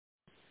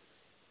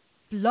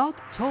Blog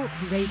Talk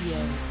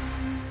Radio.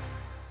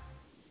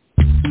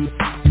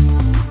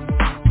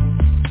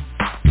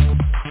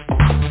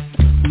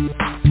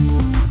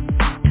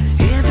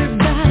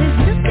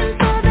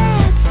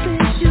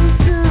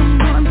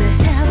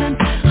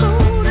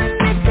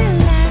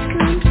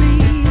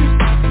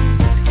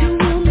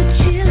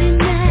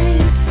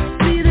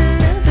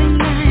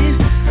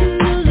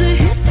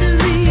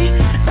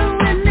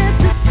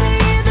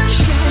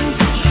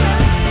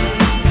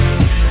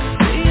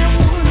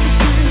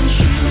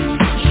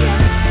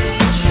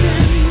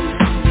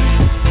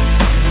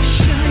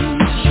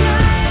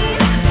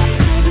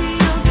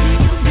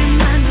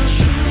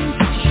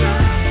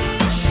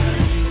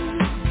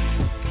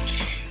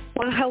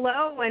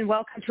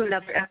 Welcome to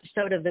another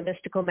episode of the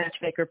Mystical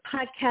Matchmaker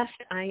podcast.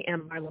 I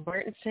am Marla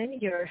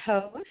Martenson, your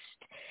host,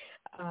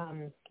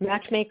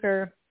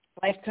 matchmaker,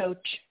 life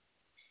coach,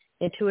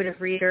 intuitive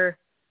reader,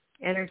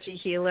 energy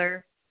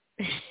healer,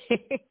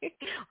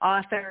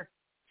 author.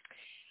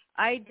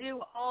 I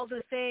do all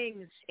the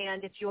things,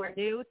 and if you are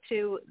new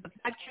to the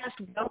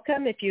podcast,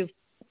 welcome. If you've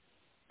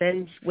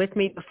been with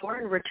me before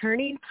and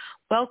returning,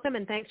 welcome,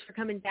 and thanks for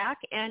coming back.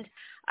 And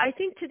I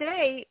think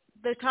today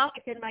the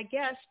topic and my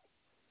guest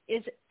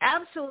is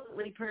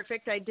absolutely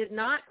perfect. I did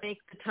not make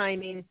the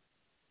timing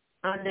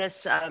on this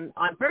on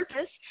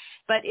purpose,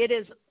 but it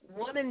is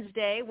Women's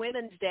Day,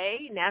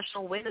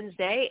 National Women's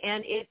Day,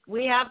 and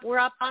we're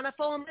up on a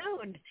full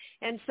moon.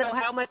 And so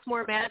how much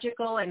more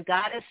magical and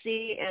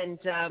goddessy and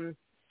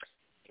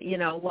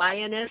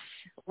lionistic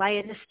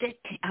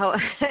how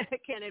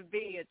can it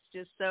be? It's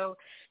just so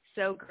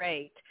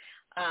great.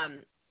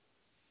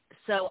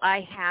 So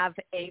I have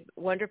a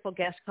wonderful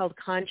guest called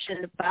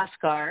Kanchan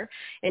Bhaskar,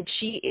 and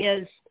she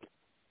is,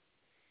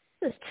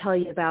 let's tell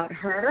you about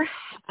her.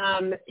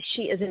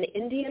 She is an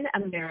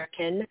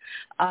Indian-American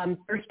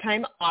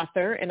first-time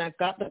author, and I've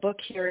got the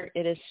book here.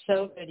 It is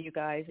so good, you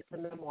guys. It's a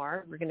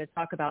memoir. We're going to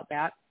talk about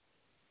that.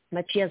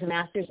 But she has a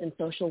master's in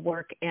social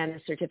work and a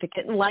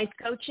certificate in life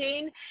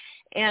coaching.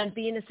 And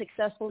being a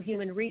successful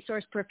human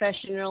resource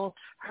professional,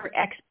 her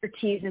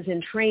expertise is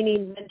in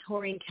training,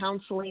 mentoring,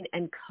 counseling,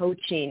 and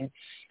coaching.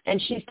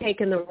 And she's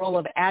taken the role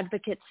of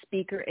advocate,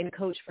 speaker, and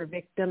coach for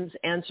victims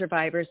and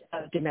survivors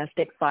of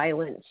domestic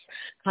violence.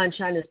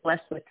 Kanchan is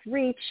blessed with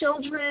 3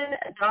 children,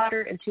 a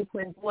daughter and 2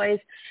 twin boys.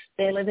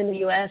 They live in the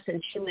U.S.,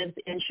 and she lives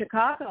in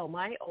Chicago,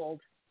 my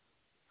old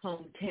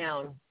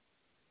hometown.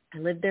 I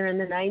lived there in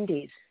the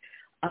 90s.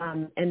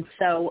 And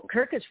so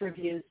Kirkus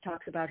Reviews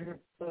talks about her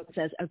books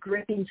as a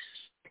gripping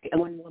story of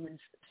one woman's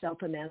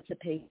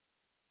self-emancipation,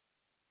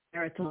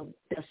 marital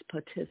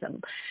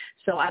despotism.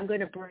 So I'm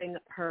going to bring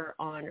her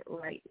on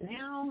right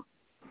now.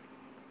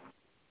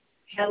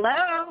 Hello.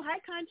 Hi,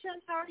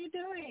 Kanchan. How are you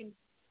doing?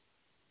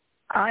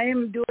 I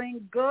am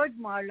doing good,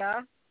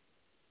 Marla.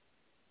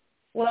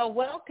 Well,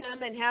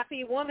 welcome and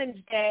happy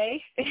Women's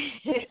Day.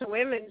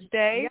 Women's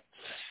Day. Yep.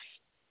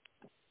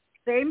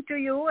 Same to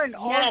you and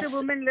all the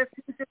women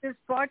listening to this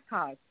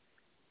podcast.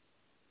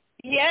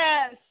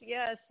 Yes.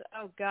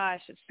 Oh, gosh,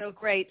 it's so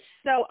great.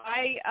 So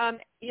I've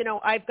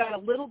got a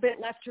little bit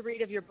left to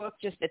read of your book,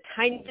 just a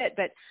tiny bit,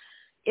 but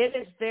it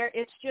is there.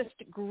 It's just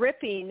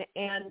gripping.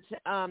 And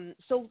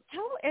so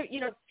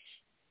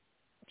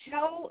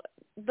tell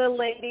the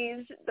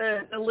ladies,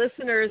 the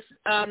listeners,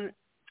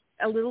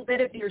 a little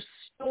bit of your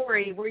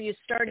story, where you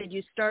started.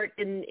 You start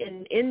in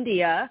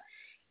India.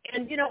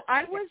 And,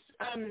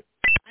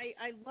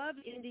 I love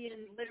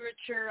Indian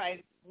literature.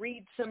 I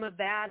read some of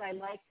that. I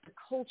like the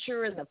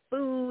culture and the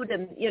food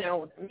and,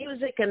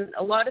 music and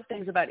a lot of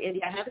things about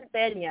India. I haven't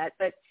been yet,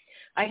 but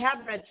I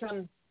have read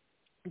some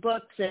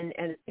books and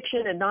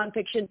fiction and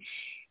nonfiction.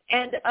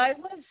 And I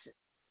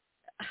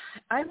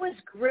was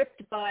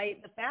gripped by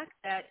the fact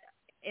that,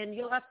 and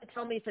you'll have to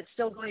tell me if it's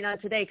still going on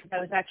today, because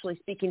I was actually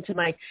speaking to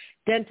my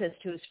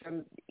dentist who's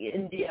from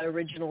India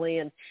originally,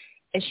 and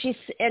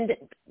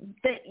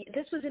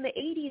this was in the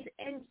 80s,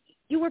 and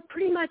you were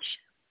pretty much,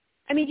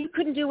 you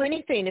couldn't do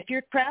anything. If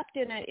you're trapped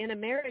in a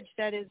marriage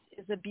that is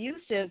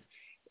abusive,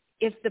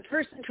 if the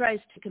person tries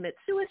to commit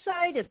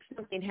suicide, if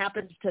something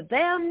happens to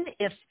them,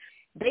 if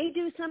they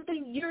do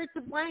something, you're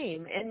to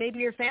blame, and maybe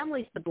your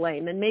family's to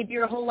blame, and maybe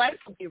your whole life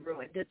will be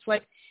ruined. It's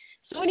like,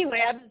 so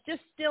anyway,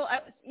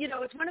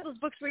 it's one of those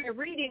books where you're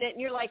reading it,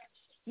 and you're like,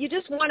 you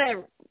just want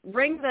to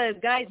wring the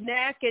guy's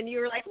neck, and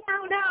you're like,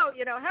 no,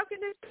 how can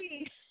this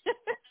be?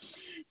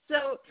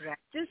 So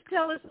just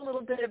tell us a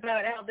little bit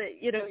about how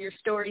your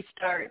story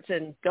starts,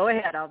 and go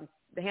ahead. I'll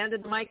hand the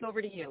mic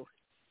over to you.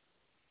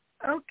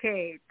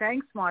 Okay.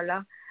 Thanks,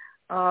 Marla.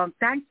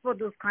 Thanks for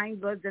those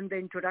kind words and the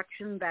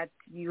introduction that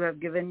you have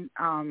given.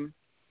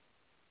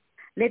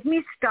 Let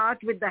me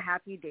start with the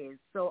happy days.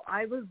 So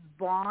I was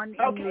born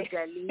in New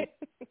Delhi,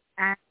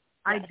 and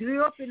I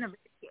grew up in a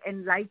very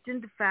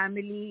enlightened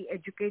family,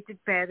 educated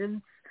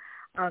parents.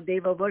 They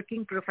were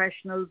working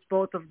professionals,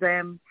 both of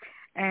them.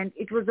 And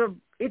it was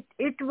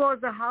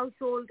a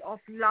household of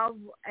love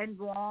and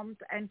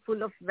warmth and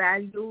full of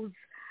values.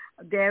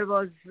 There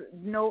was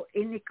no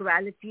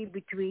inequality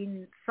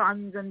between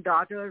sons and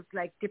daughters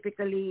like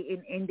typically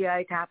in India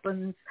it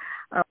happens.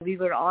 We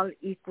were all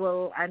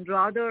equal, and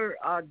rather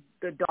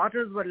the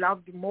daughters were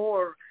loved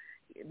more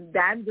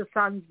than the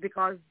sons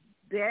because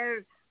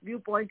their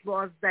viewpoint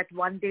was that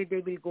one day they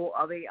will go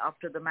away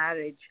after the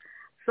marriage.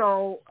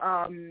 So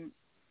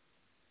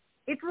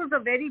it was a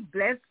very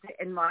blessed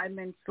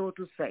environment, so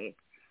to say.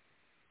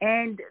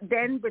 And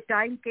then the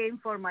time came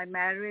for my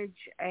marriage,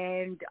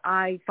 and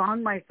I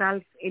found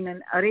myself in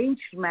an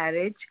arranged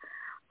marriage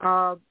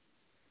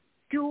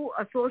to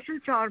a social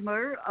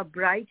charmer, a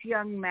bright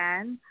young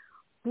man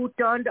who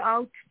turned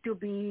out to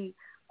be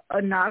a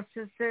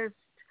narcissist,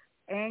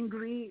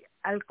 angry,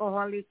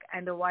 alcoholic,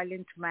 and a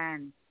violent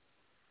man.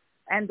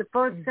 And the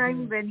first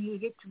time when he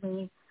hit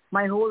me,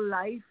 my whole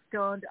life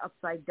turned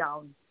upside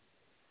down.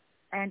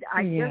 And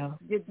I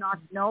just did not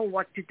know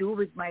what to do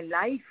with my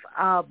life.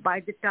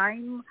 By the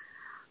time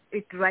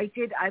it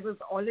righted, I was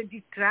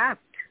already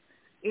trapped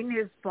in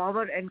his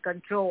power and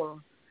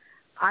control.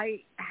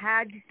 I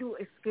had to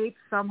escape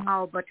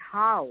somehow, but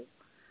how?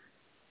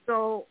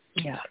 So,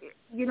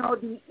 you know,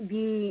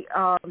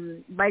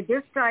 by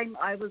this time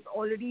I was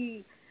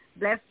already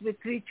blessed with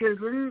 3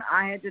 children.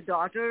 I had a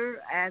daughter,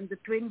 and the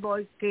twin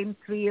boys came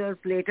 3 years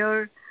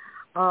later.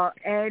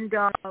 And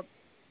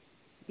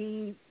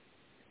the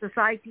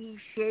society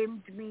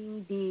shamed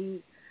me.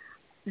 The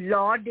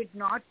law did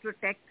not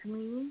protect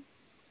me.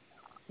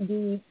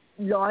 The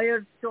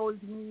lawyers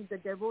told me, the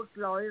divorce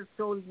lawyers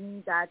told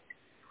me that,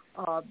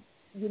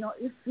 you know,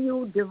 if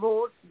you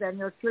divorce, then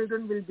your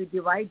children will be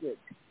divided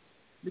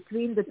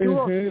between the two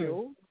of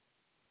you.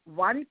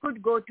 One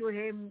could go to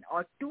him,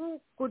 or 2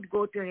 could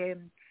go to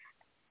him,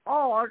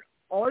 or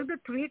all the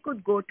 3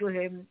 could go to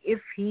him if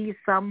he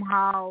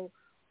somehow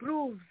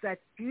proves that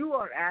you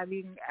are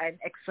having an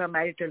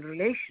extramarital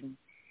relation.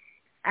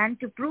 And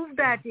to prove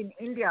that in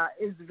India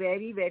is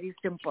very, very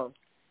simple.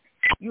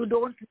 You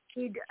don't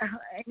need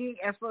any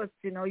efforts.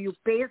 You know, you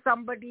pay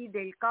somebody,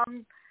 they'll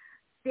come,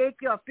 take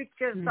your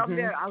picture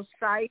somewhere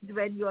outside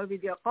when you're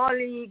with your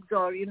colleagues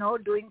or, you know,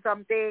 doing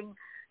something,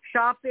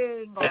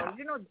 shopping or,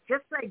 you know,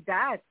 just like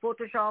that,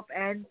 Photoshop,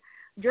 and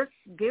just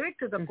give it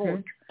to the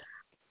court.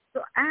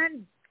 So,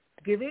 and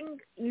giving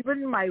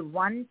even my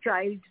one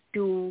child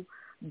to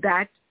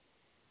that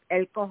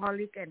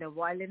alcoholic and a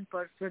violent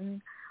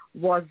person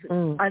was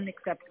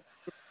unacceptable,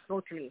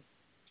 totally.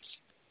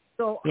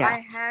 So I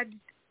had to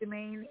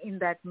remain in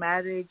that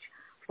marriage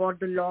for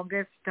the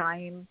longest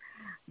time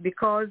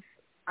because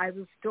I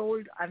was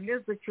told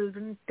unless the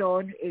children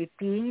turn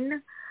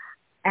 18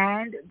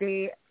 and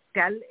they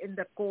tell in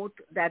the court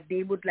that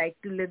they would like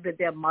to live with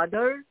their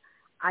mother,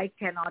 I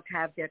cannot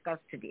have their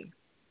custody.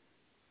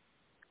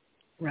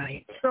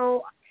 Right.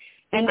 So,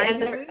 and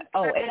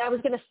I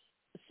was going to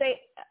say,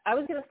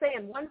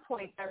 at one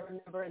point I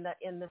remember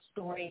in the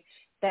story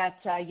that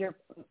your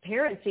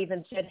parents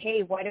even said,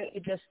 "Hey, why don't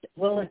you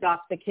we'll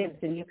adopt the kids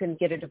and you can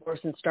get a divorce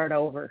and start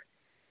over,"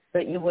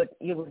 but you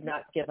would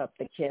not give up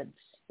the kids,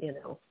 you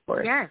know.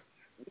 Yes.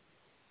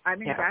 I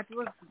mean,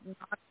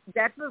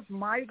 that was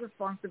my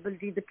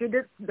responsibility.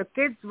 The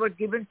kids were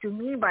given to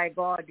me by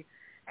God,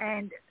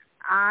 and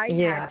I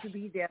had to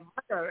be their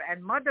mother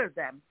and mother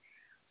them.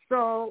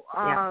 So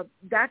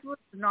that was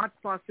not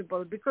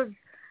possible because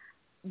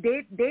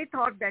they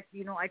thought that,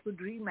 you know, I could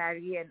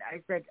remarry, and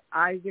I said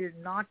I will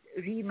not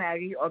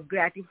remarry or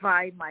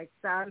gratify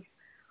myself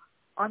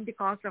on the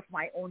cost of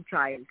my own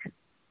child.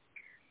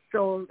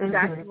 So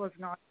that was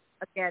not,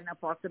 again, a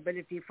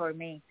possibility for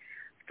me.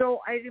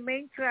 So I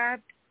remained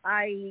trapped.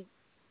 I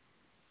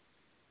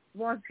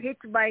was hit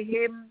by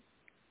him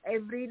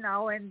every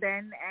now and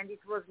then, and it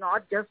was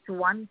not just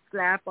one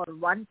slap or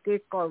one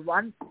kick or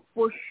one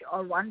push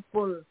or one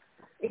pull.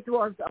 It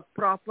was a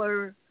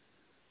proper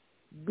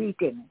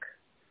beating.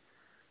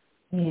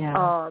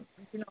 Yeah.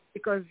 You know,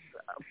 because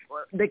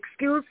the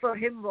excuse for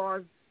him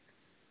was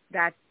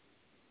that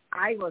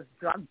I was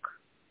drunk.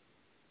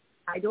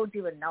 I don't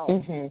even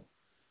know.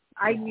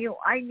 I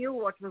knew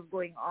what was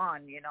going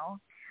on, you know.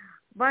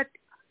 But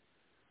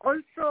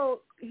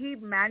also he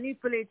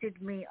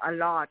manipulated me a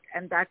lot,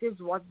 and that is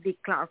what the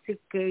classic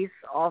case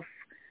of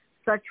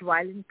such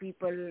violent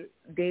people,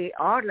 they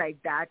are like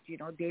that, you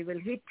know. They will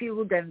hit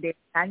you, then they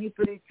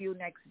manipulate you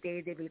next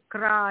day. They will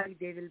cry.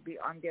 They will be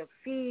on their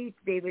feet.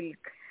 They will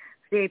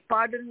say,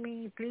 "Pardon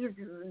me, please,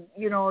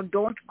 you know,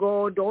 don't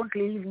go, don't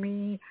leave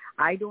me.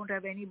 I don't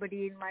have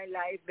anybody in my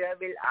life. Where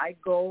will I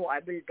go? I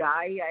will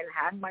die. I'll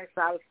hang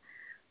myself."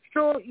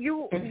 So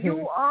you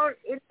are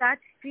in that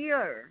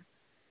fear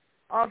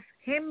of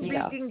him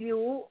beating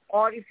you,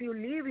 or if you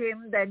leave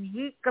him, then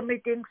he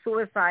committing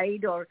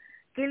suicide or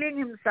killing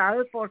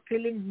himself or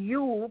killing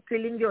you,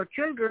 killing your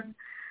children.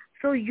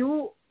 So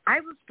I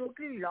was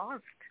totally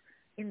lost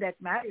in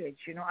that marriage.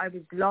 You know, I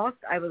was lost.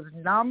 I was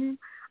numb.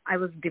 I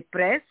was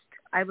depressed.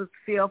 I was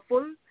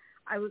fearful.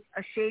 I was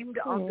ashamed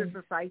of the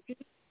society.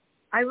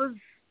 I was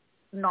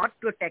not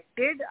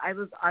protected. I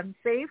was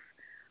unsafe.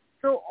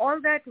 So all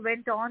that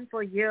went on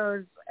for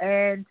years.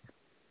 And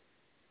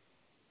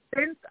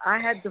since I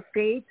had the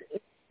faith in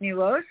the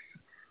universe,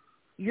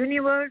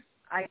 universe,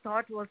 I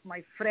thought, was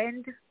my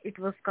friend. It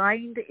was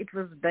kind. It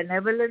was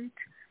benevolent.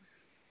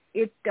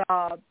 It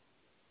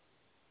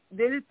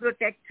will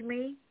protect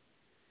me.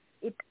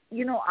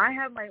 I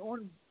have my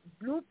own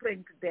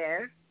blueprint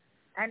there,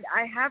 and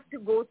I have to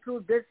go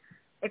through this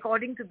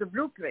according to the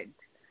blueprint.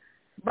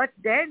 But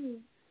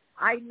then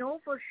I know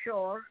for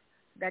sure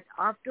that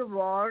after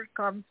war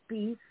comes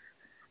peace,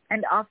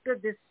 and after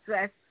this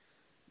stress,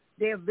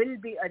 there will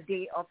be a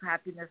day of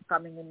happiness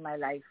coming in my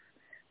life.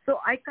 So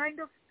I kind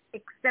of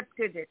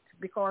accepted it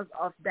because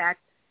of that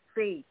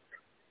faith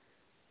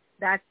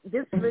that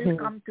this will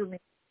come to me.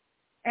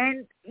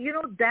 And,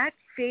 that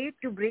faith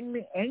to bring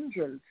me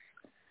angels.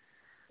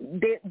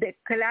 The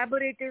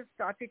collaborators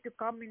started to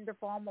come in the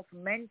form of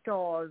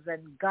mentors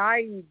and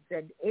guides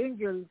and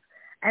angels,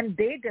 and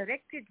they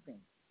directed me.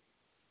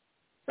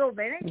 So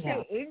when I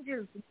say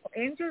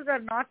angels are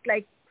not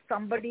like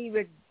somebody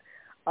with,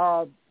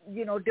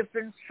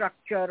 different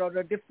structure or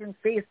a different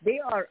face. They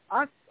are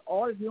us,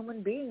 all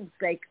human beings,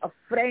 like a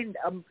friend,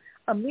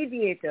 a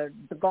mediator.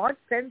 The God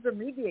sends a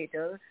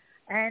mediator,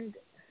 and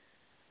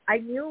I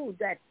knew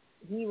that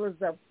he was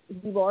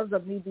a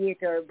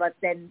mediator, but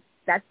then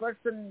that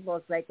person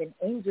was like an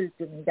angel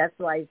to me. That's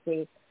why I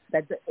say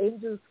that the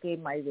angels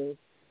came my way.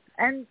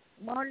 And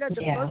Marla,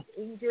 the first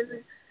angel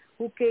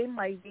who came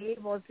my way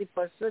was the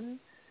person,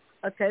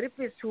 a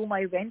therapist whom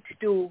I went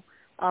to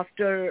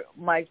after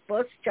my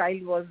first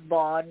child was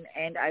born,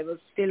 and I was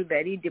still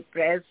very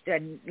depressed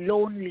and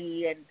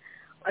lonely and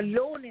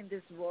alone in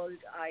this world.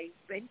 I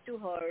went to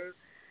her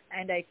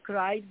and I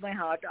cried my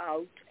heart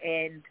out,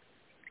 and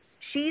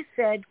she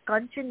said,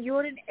 Kanchan,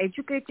 you're an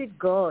educated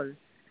girl,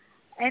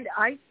 and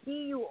I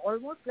see you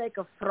almost like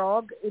a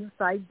frog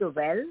inside the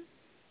well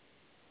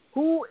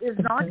who is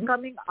not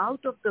coming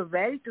out of the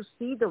well to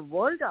see the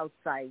world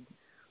outside.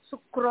 So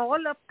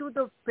crawl up to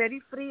the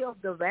periphery of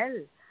the well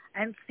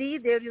and see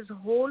there is a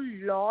whole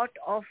lot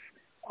of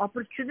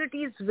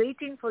opportunities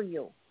waiting for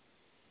you.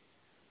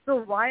 So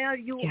why are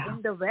you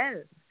in the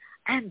well?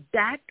 And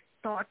that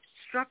thought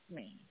struck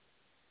me.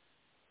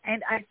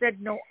 And I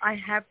said, no, I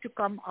have to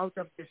come out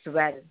of this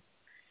well.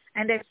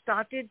 And I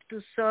started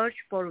to search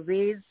for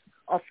ways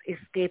of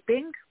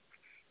escaping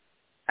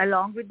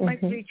along with my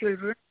 3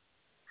 children.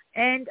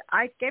 And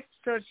I kept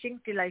searching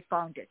till I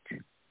found it.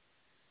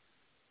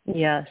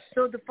 Yes.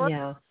 So the first,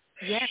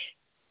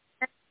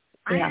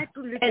 I had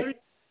to literally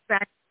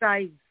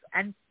strategize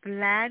and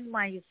plan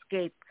my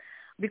escape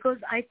because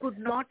I could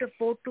not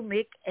afford to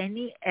make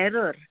any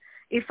error.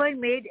 If I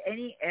made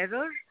any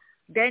error,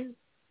 then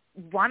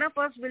one of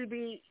us will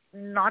be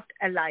not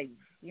alive,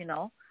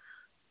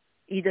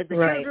 either the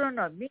children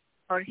or me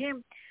or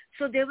him.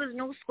 So there was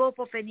no scope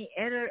of any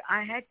error.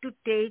 I had to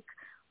take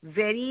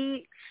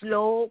very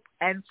slow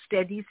and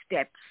steady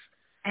steps,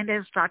 and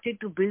I started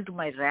to build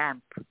my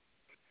ramp.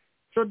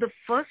 So the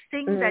first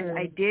thing that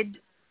I did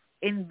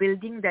in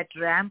building that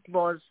ramp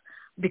was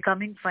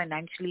becoming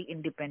financially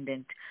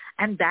independent.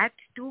 And that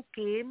too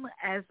came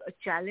as a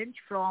challenge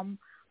from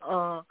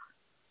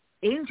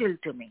angel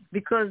to me,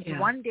 because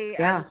one day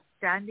I was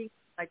standing with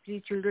my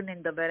 3 children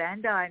in the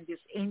veranda, and this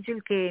angel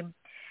came,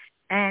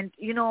 and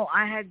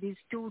I had these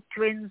 2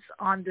 twins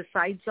on the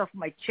sides of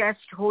my chest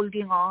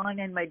holding on,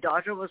 and my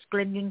daughter was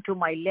clinging to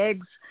my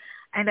legs,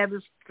 and I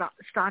was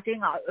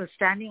standing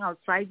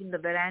outside in the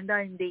veranda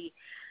in the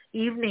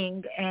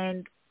evening,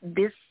 and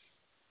this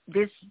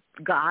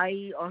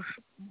guy, or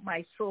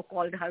my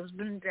so-called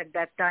husband at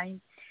that time,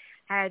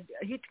 had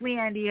hit me,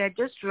 and he had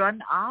just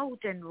run out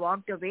and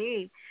walked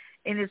away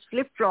in his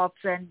flip-flops,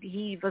 and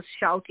he was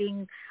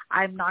shouting,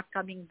 I'm not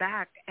coming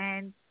back.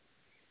 And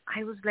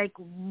I was like,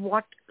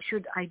 what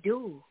should I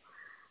do?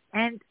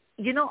 And,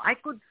 I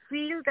could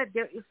feel that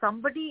there is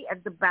somebody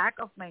at the back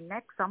of my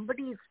neck,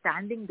 somebody is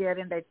standing there,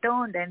 and I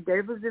turned, and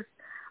there was this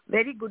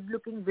very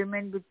good-looking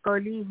woman with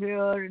curly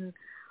hair and,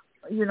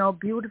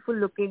 beautiful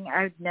looking.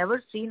 I had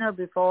never seen her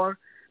before.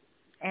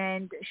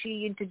 And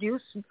she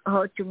introduced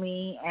her to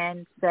me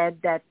and said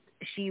that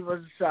she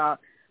was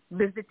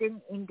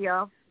visiting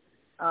India.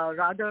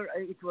 Rather,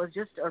 it was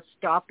just a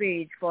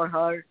stoppage for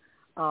her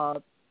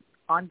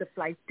on the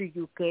flight to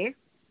UK.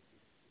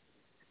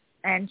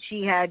 And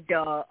she had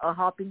a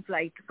hopping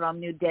flight from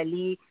New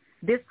Delhi.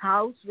 This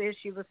house where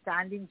she was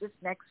standing just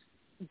next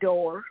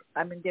door,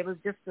 there was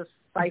just a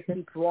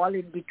 5-feet wall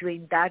in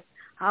between that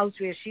house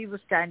where she was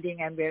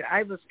standing and where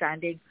I was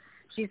standing.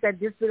 She said,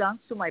 this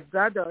belongs to my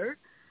brother,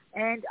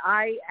 and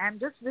I am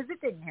just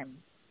visiting him.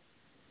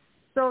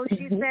 So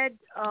she said,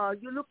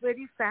 you look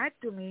very sad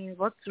to me.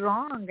 What's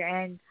wrong?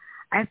 And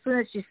as soon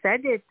as she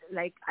said it,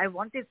 I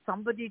wanted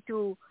somebody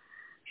to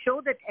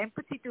show that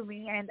empathy to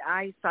me, and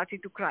I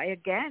started to cry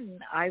again.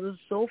 I was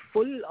so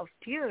full of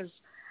tears.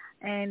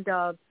 And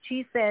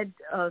she said,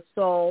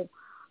 so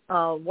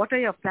what are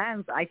your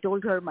plans? I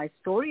told her my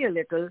story a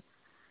little,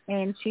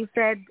 and she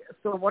said,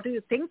 so what are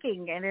you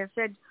thinking? And I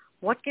said,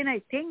 what can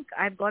I think?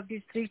 I've got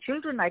these 3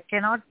 children. I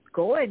cannot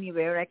go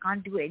anywhere. I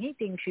can't do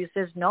anything. She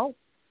says, no,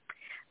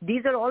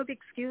 these are all the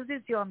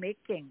excuses you're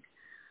making.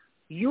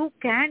 you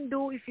can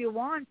do if you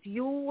want.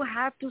 You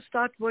have to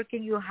start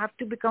working. You have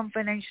to become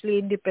financially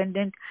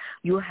independent.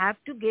 You have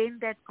to gain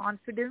that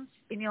confidence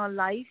in your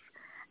life.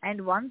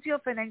 And once you're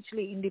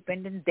financially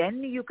independent,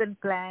 then you can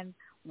plan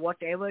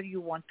whatever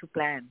you want to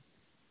plan.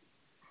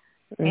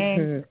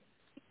 And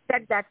she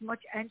said that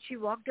much, and she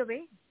walked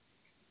away.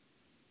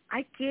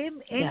 I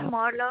came in,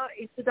 Marla,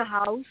 into the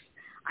house.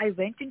 I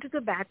went into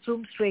the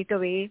bathroom straight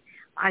away.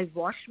 I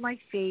washed my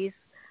face.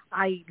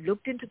 I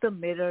looked into the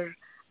mirror.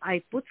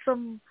 I put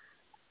some,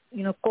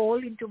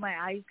 kohl into my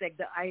eyes, like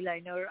the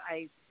eyeliner.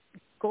 I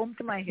combed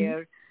my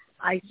hair.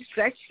 I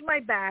stretched my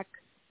back,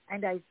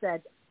 and I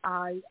said,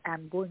 I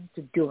am going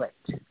to do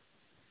it.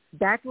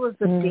 That was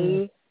the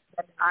day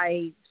that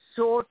I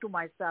swore to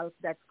myself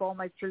that for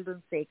my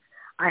children's sake,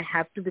 I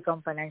have to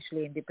become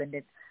financially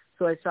independent.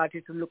 So I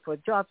started to look for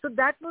jobs. So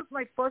that was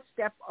my first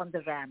step on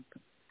the ramp.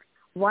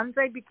 Once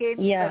I became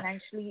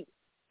financially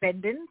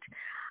independent,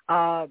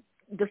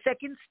 the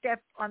second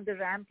step on the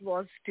ramp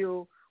was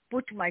to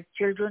put my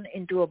children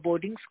into a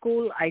boarding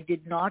school. I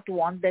did not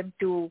want them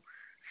to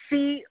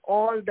see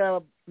all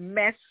the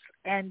mess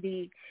and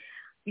the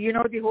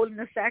whole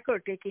massacre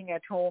taking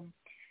at home.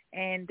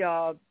 And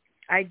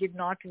I did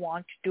not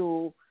want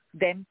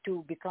them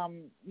to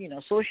become,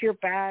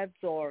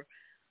 sociopaths or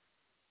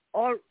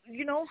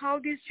how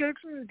these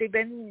children, they've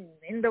been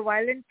in the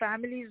violent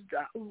families,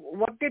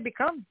 what they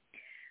become.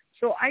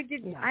 So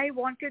I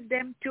wanted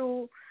them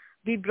to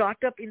be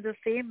brought up in the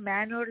same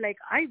manner like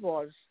I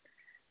was.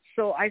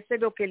 So I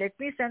said, okay, let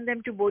me send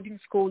them to boarding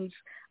schools.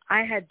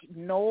 I had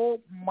no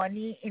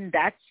money in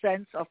that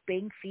sense of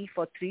paying fee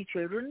for 3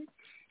 children.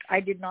 I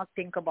did not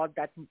think about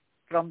that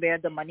from where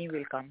the money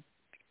will come.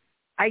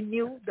 I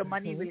knew the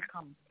money will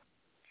come.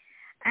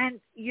 And,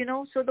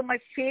 so my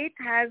faith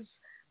has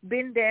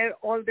been there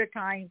all the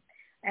time.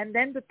 And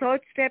then the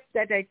third step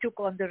that I took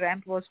on the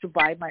ramp was to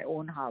buy my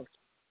own house.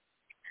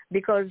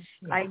 Because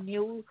I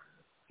knew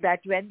that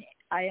when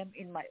I am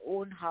in my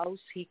own house,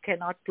 he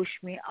cannot push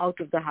me out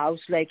of the house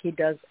like he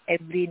does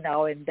every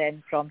now and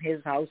then from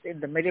his house in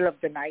the middle of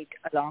the night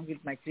along with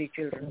my 3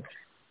 children.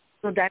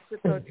 So that's the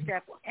third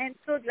step. And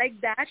so like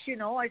that,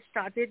 I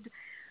started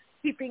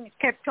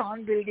kept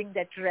on building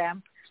that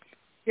ramp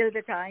till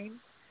the time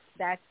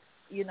that,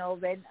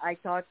 when I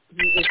thought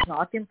he is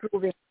not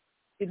improving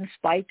in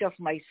spite of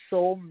my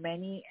so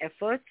many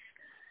efforts,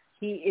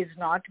 he is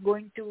not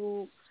going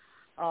to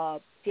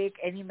take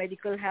any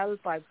medical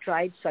help. I've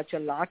tried such a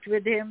lot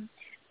with him.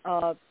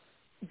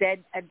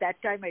 Then at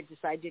that time, I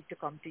decided to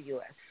come to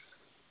U.S.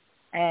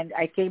 And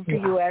I came to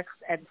U.S.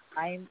 and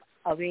I'm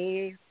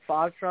away,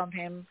 far from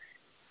him.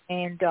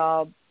 And,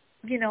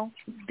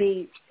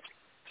 the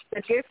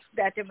gift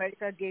that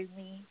America gave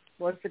me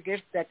was the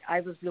gift that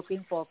I was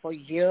looking for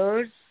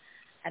years,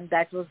 and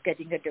that was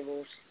getting a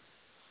divorce.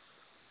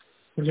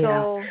 Yeah.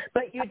 So,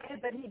 but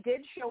he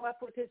did show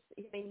up with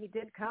he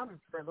did come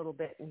for a little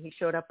bit, and he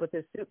showed up with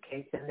his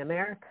suitcase in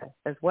America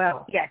as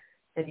well. Yes.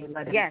 And you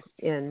let him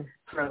in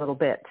for a little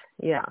bit.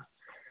 Yeah.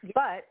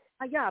 But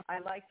I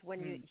liked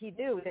when he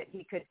knew that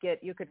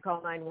you could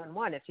call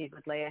 911 if he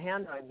would lay a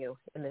hand on you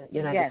in the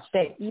United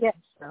States. Yes.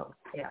 So,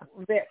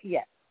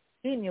 Yes.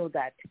 He knew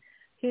that.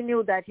 He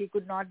knew that he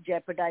could not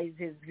jeopardize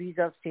his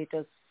visa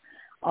status.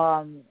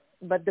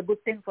 But the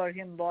good thing for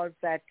him was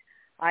that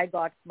I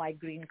got my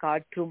green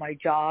card through my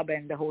job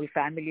and the whole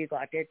family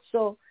got it.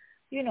 So,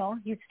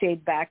 he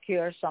stayed back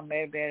here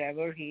somewhere,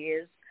 wherever he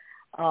is.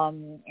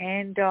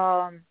 And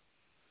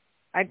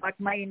I got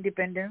my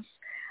independence.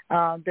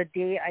 The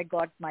day I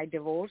got my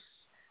divorce,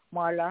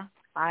 Marla,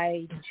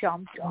 I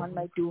jumped on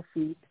my 2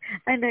 feet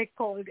and I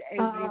called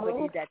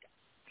everybody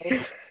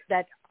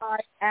that I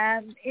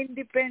am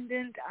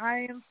independent,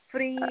 I am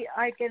free,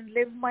 I can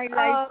live my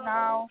life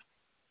now.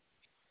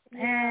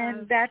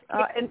 And that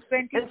is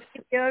 23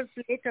 years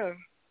later.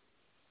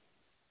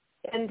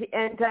 And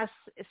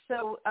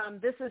so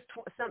this is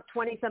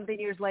 20-something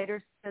years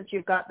later since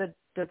you got the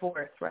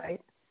divorce,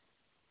 right?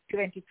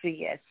 23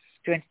 years.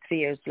 23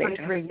 years later.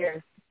 23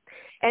 years.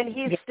 And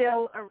he's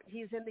still,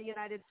 he's in the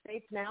United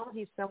States now?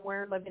 He's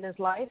somewhere living his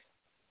life?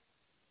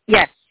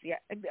 Yes. Yeah.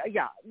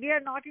 We are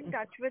not in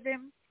touch with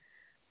him.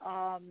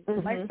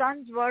 My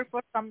sons were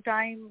for some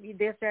time.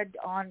 They said,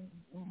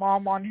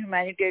 Mom, on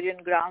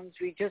humanitarian grounds,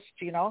 we just,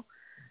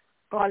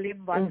 call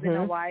him once in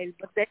a while.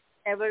 But they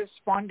never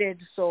responded,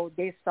 so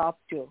they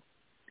stopped too.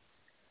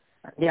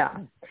 Yeah.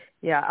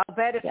 I'll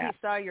bet if he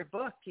saw your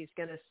book, he's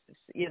going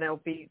to,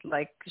 be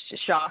like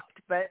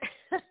shocked. But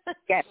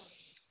yes.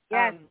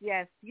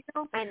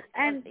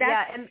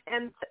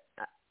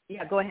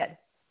 Go ahead.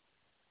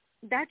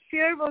 That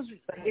fear was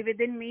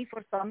within me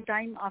for some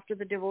time. After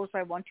the divorce,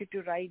 I wanted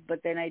to write,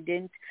 but then I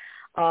didn't.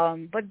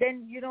 But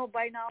then,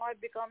 by now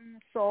I've become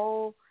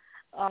so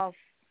a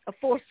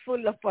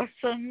forceful a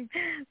person,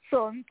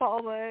 so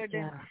empowered.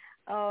 Yeah.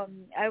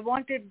 I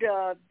wanted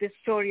this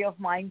story of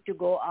mine to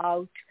go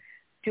out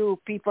to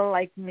people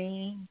like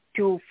me,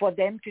 for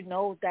them to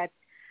know that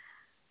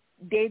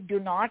they do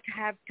not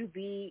have to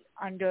be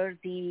under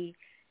the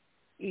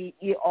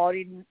or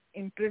in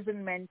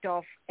imprisonment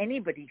of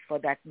anybody for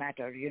that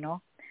matter,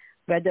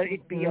 whether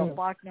it be your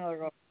partner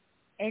or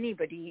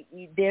anybody.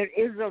 There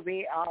is a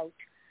way out,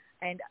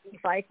 and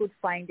if I could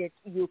find it,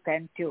 you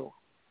can too.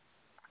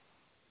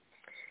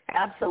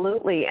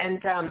 Absolutely.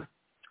 And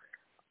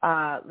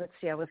let's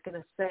see, I was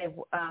going to say,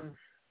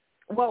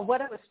 well,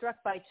 what I was struck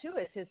by too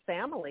is his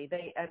family.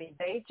 They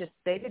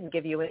didn't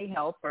give you any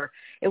help, or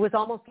it was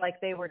almost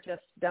like they were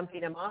just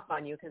dumping him off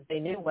on you because they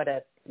knew what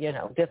a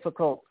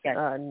difficult,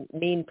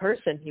 mean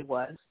person he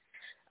was.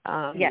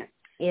 Yes.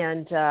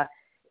 And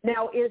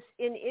now, is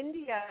in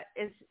India,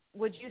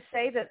 would you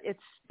say that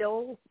it's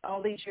still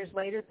all these years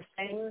later the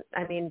same?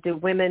 I mean,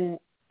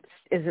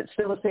 is it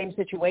still the same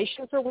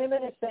situation for women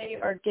if they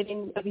are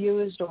getting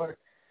abused, or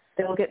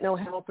they'll get no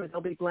help, or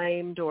they'll be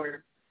blamed,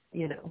 or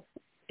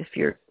if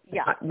you're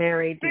not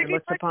married, you're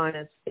looked upon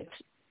as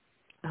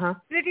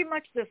pretty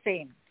much the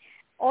same.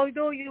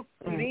 Although you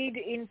read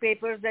in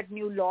papers that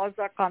new laws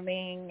are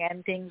coming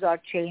and things are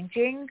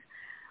changing,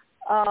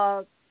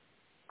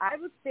 I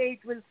would say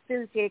it will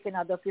still take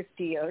another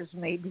 50 years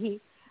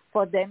maybe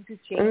for them to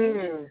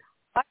change.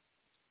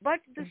 But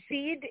the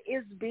seed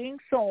is being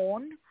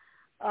sown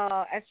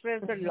as far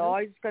as the law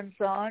is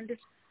concerned.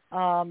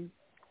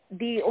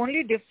 The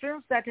only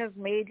difference that has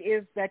made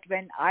is that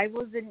when I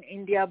was in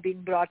India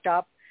being brought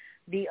up,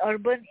 the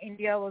urban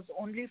India was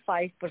only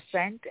 5%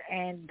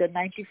 and the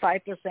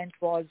 95%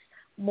 was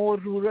more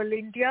rural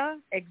India,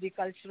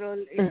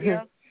 agricultural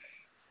India.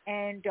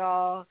 And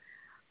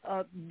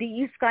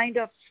these kind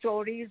of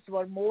stories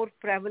were more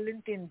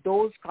prevalent in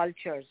those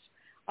cultures.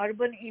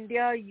 Urban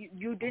India,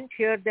 you didn't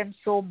hear them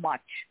so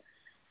much.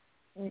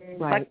 Right.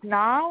 But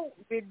now,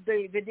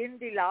 within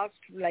the last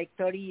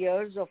 30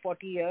 years or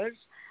 40 years,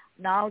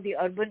 now the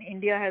urban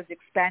India has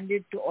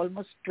expanded to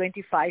almost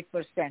 25%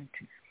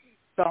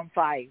 from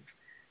 5.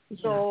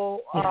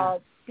 So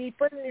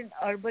people in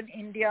urban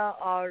India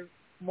are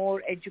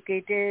more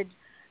educated,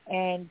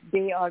 and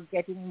they are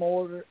getting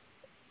more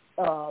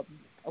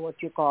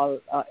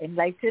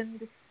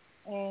enlightened,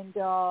 and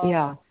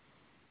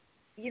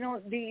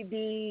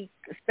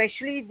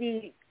especially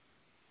the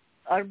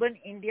urban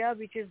India,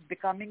 which is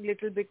becoming a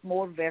little bit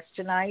more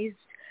westernized,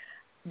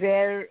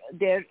 where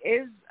there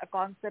is a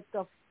concept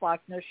of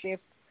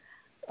partnership.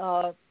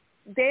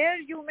 There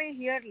you may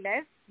hear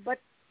less, but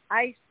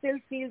I still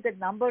feel the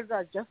numbers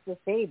are just the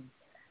same.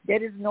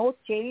 There is no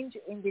change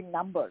in the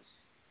numbers.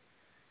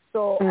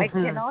 So I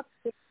cannot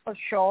say for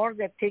sure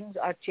that things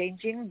are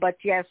changing, but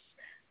yes,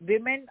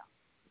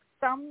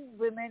 some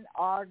women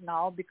are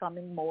now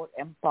becoming more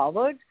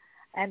empowered,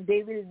 and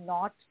they will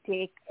not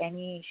take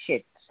any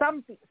shit.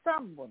 Some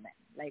women,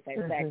 like I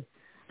said,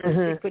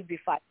 it could be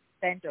 5%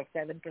 or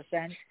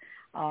 7%.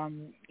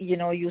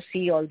 You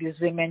see all these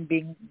women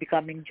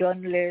becoming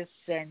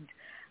journalists, and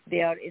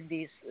they are in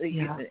these,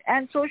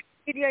 and social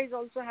media is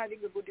also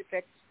having a good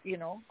effect,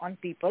 on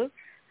people.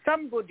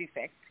 Some good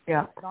effect,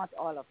 not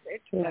all of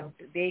it, but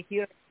they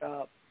hear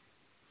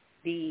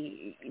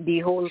the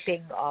whole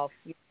thing of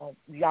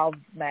love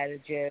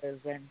marriages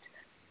and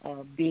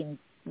being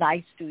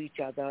nice to each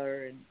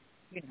other and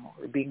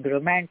being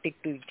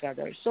romantic to each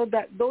other. So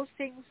that those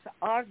things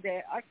are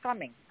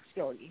coming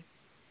slowly.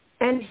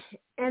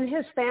 And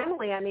his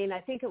family, I mean, I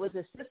think it was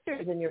his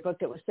sisters in your book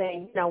that was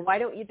saying, why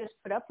don't you just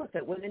put up with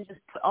it?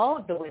 All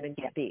of the women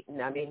get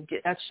beaten. I mean,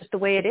 that's just the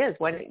way it is.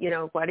 Why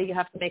do you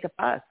have to make a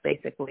fuss,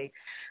 basically?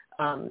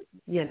 And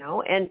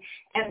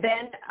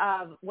then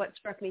what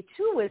struck me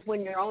too is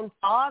when your own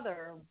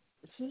father,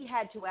 he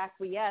had to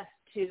acquiesce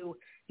to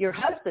your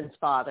husband's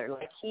father.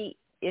 Like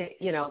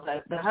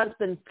the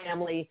husband's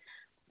family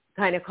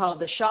kind of called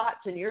the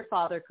shots, and your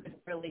father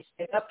couldn't really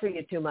stick up for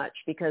you too much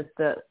because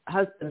the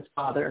husband's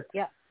father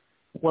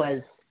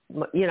was,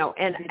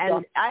 and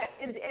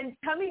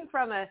coming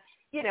from a,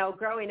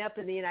 growing up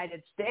in the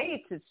United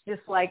States, it's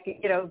just like,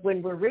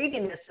 when we're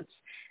reading this,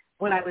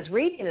 when I was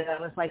reading it, I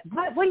was like,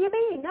 what do you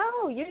mean?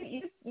 No,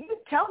 you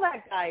tell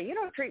that guy, you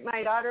don't treat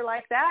my daughter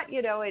like that,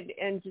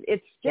 and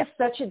it's just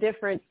such a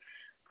different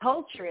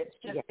culture. It's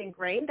just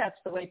ingrained. That's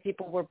the way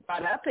people were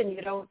brought up, and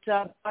you don't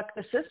buck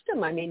the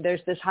system. I mean,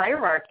 there's this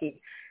hierarchy,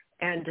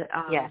 and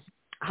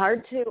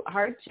hard to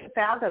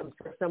fathom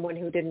for someone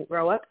who didn't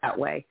grow up that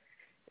way.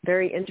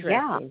 Very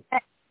interesting.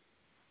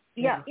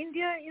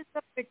 India is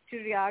a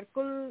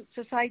patriarchal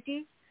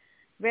society,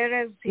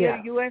 whereas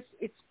here U.S.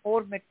 it's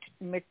more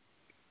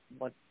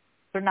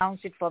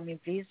pronounce it for me,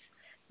 please.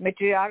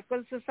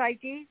 Matriarchal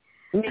society.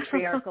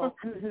 Matriarchal.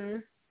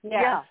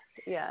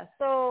 Yes.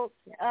 So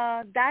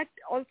that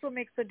also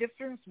makes a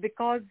difference,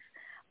 because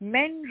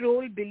men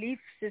role belief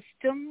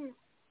system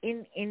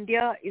in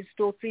India is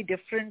totally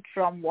different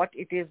from what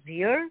it is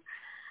here.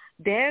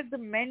 There, the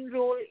men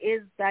role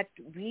is that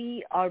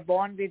we are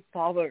born with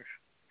power.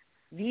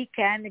 We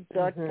can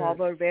exert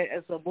power,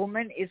 whereas a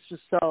woman is to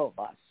serve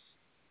us.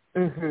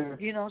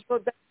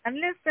 So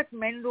unless that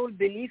men role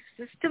belief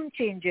system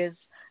changes,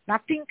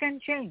 nothing can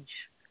change.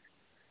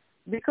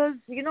 Because,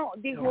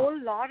 the whole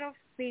lot of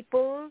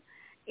people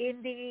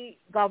in the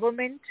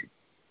government,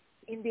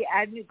 in the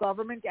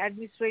government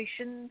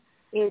administration,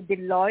 the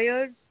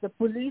lawyers, the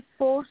police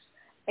force,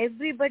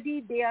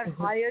 everybody, they are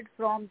hired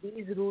from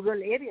these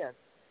rural areas.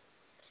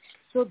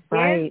 So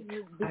Right.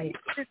 the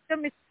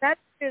system is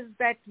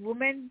that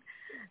woman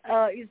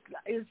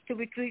is to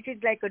be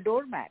treated like a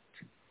doormat.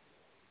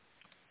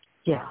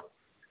 Yeah.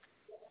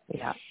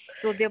 Yeah.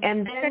 So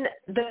And then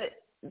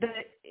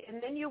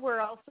and then you were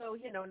also,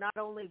 not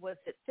only was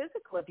it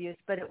physical abuse,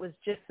 but it was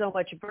just so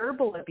much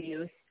verbal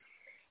abuse.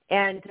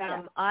 And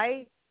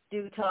I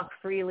do talk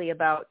freely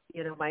about,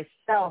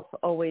 myself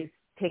always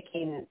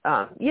taking,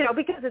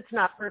 because it's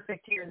not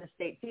perfect here in the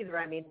States either.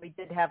 I mean, we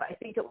did have, I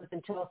think it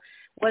wasn't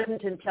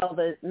until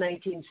the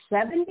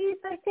 1970s,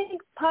 I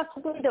think,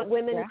 possibly, that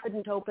women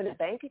couldn't open a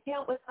bank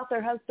account without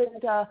their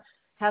husband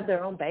have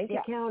their own bank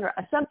account or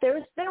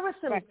something. There were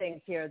some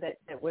things here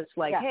that was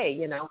like,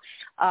 hey,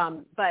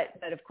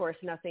 but of course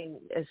nothing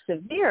as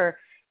severe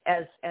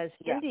as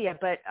India.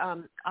 But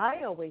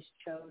I always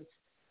chose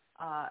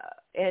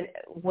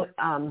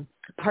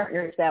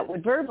partners that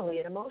would verbally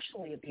and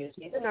emotionally abuse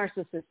me, the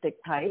narcissistic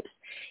types.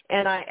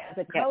 And I, as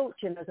a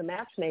coach and as a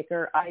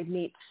matchmaker, I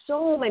meet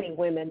so many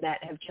women that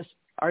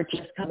are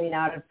just coming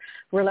out of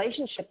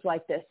relationships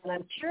like this. And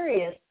I'm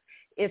curious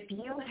if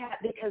you have,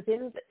 because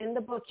in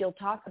the book you'll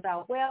talk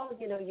about,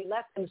 you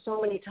left him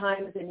so many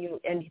times, and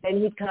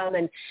then he'd come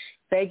and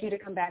beg you to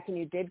come back, and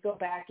you did go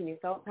back, and you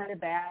felt kind of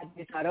bad.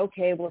 You thought,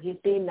 okay, well, he's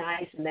being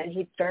nice, and then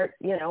he'd start,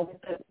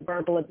 with the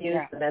verbal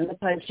abuse and then the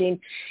punching.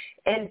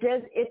 And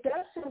it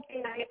does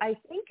something, I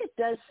think it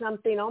does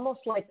something almost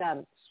like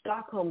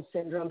Stockholm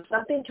syndrome,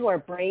 something to our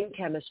brain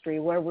chemistry,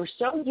 where we're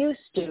so used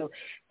to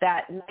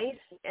that nice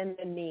and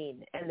then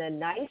mean, and then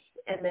nice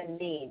and then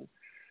mean.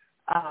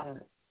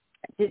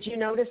 Did you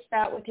notice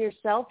that with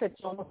yourself?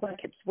 It's almost like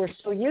we're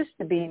so used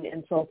to being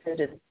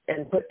insulted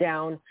and put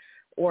down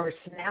or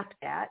snapped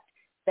at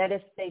that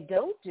if they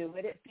don't do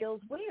it, it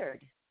feels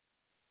weird.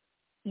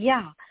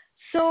 Yeah.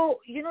 So,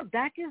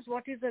 that is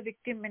what is a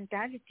victim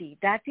mentality.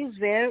 That is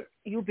where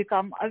you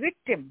become a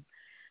victim.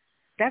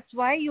 That's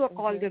why you are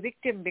called a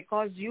victim,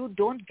 because you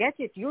don't get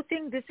it. You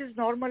think this is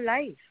normal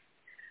life.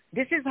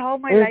 This is how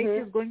my life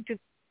is going to.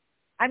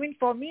 I mean,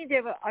 for me,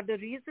 there were other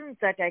reasons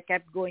that I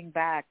kept going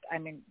back. I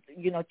mean,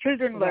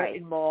 children were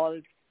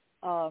involved,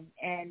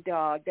 and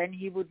then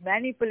he would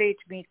manipulate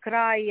me,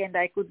 cry, and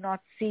I could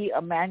not see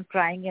a man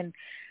crying and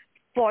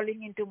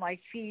falling into my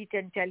feet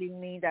and telling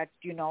me that,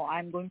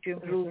 I'm going to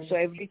improve. So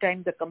every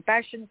time the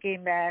compassion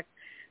came back.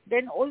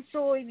 Then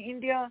also in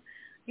India,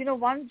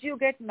 once you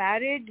get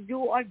married,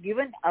 you are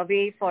given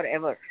away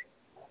forever.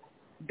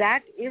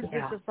 That is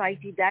the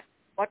society. That's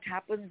what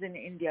happens in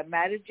India.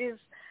 Marriages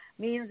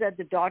means that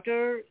the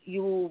daughter,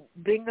 you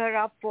bring her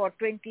up for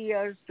 20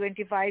 years,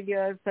 25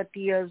 years, 30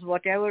 years,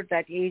 whatever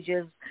that age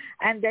is,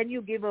 and then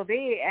you give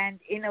away. And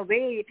in a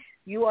way,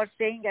 you are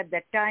saying at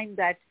that time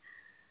that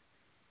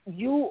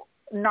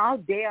now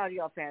they are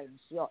your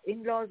parents. Your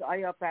in-laws are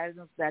your parents,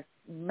 that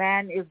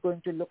man is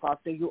going to look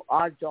after you.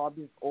 Our job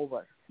is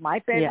over. My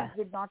parents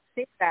did not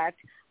say that,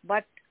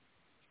 but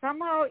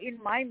somehow in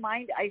my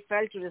mind, I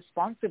felt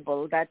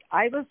responsible that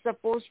I was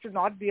supposed to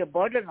not be a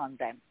burden on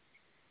them.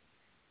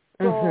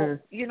 So,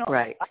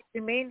 I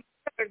remain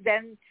here,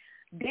 then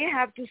they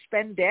have to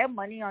spend their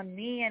money on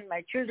me and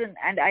my children,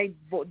 and I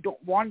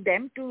don't want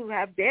them to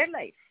have their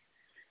life.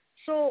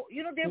 So,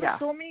 there were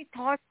so many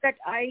thoughts that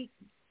I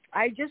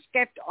just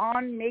kept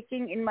on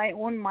making in my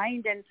own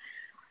mind.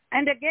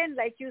 And again,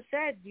 like you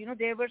said,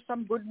 there were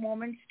some good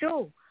moments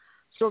too.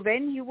 So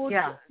when he would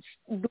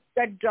do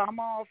that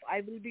drama of I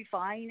will be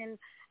fine, and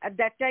at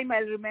that time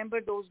I'll remember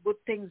those good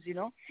things,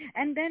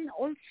 And then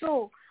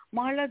also,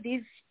 Marla,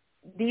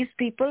 these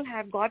people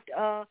have got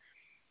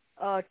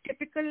a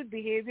typical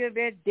behavior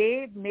where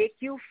they make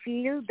you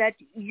feel that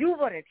you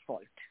were at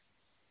fault.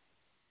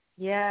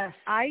 Yes.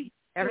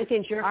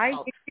 Everything's your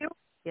fault. You.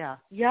 Yeah.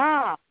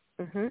 Yeah.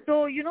 Mm-hmm.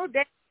 So,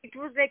 that it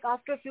was like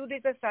after a few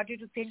days I started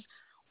to think,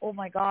 oh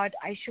my God,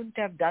 I shouldn't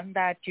have done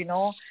that,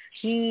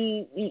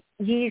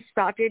 He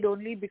started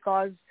only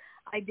because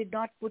I did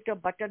not put a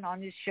button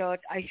on his shirt.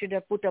 I should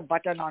have put a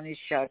button on his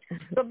shirt.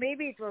 So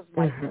maybe it was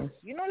my fault.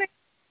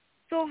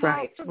 So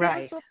how? So there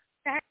were so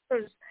many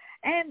factors.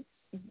 And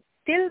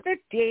till the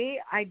day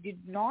I did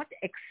not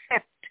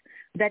accept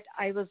that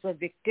I was a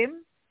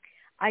victim,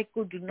 I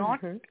could not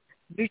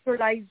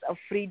visualize a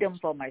freedom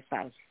for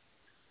myself,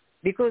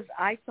 because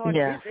I thought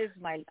this is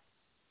my life.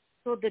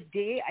 So the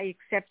day I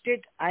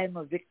accepted I am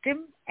a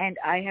victim and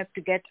I have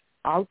to get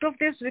out of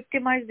this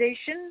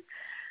victimization,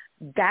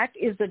 that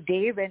is the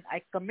day when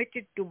I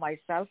committed to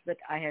myself that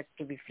I have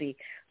to be free.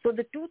 So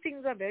the two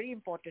things are very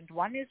important.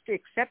 One is to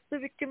accept the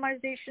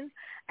victimization,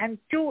 and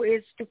two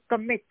is to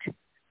commit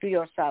to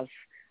yourself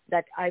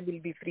that I will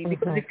be free.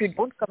 Because if you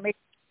don't commit,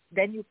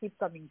 then you keep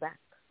coming back.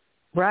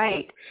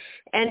 Right.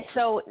 And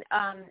so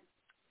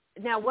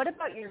now what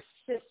about your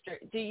sister?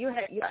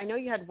 I know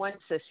you had one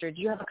sister.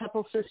 Do you have a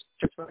couple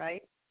sisters,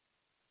 right?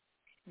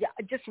 Yeah,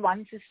 just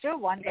one sister,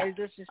 one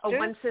elder sister. Oh,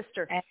 one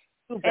sister. And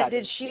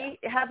did she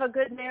have a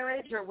good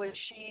marriage, or was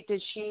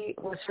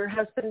her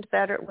husband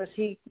better? Did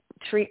he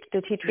treat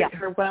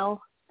her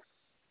well?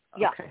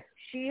 Yeah. Okay.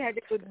 she had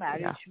a good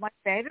marriage. Yeah. My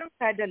parents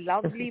had a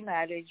lovely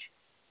marriage.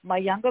 My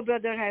younger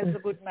brother has a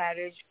good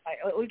marriage. My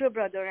older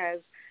brother has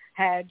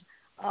had.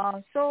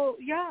 So,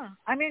 yeah,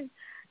 I mean,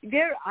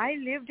 there I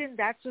lived in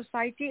that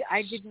society.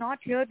 I did not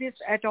hear this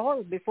at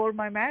all before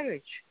my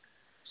marriage.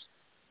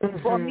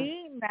 For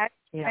me, marriage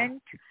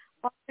meant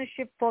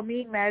partnership. For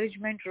me, marriage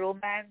meant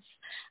romance.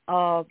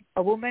 A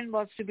woman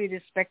was to be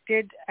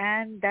respected,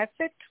 and that's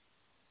it.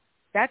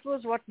 That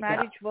was what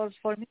marriage was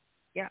for me.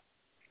 Yeah.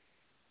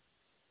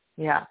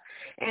 Yeah.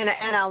 And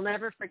I'll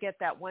never forget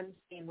that one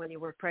scene when you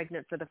were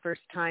pregnant for the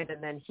first time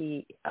and then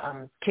he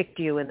kicked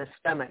you in the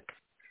stomach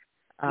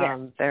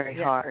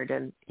very hard.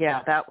 And,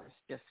 that was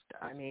just,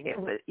 I mean, it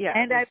was,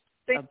 and it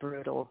was a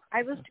brutal.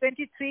 I was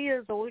 23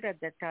 years old at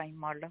that time,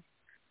 Marla.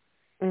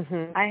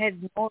 Mm-hmm. I had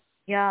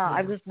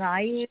I was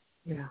naive.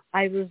 Yeah.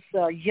 I was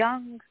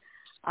young.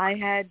 I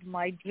had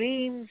my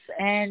dreams,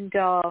 and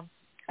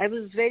I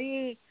was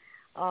very,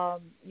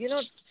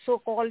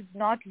 so-called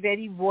not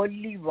very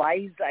worldly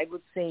wise, I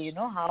would say,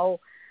 how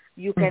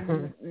you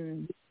can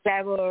be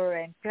clever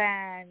and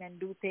plan and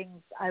do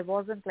things. I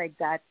wasn't like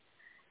that.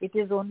 It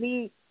is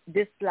only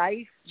this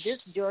life, this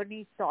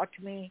journey taught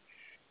me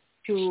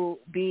to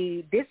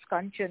be this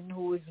Kanchan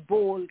who is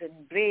bold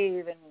and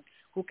brave and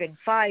who can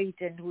fight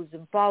and who's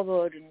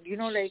empowered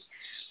and,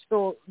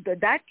 so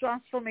that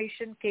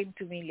transformation came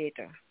to me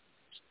later.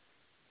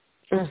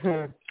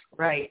 Mm-hmm.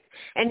 Right.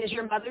 And is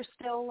your mother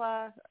still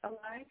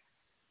alive?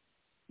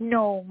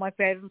 No, my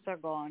parents are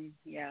gone.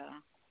 Yeah.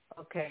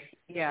 Okay.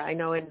 Yeah, I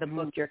know in the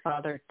book your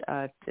father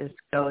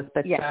goes,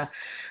 but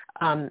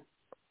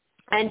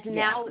and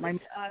now,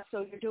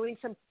 so you're doing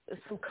some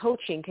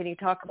coaching. Can you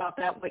talk about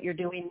that? What you're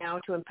doing now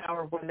to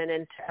empower women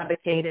and to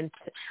advocate, and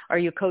are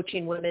you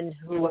coaching women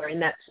who are in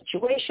that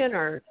situation,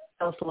 or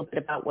tell us a little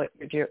bit about what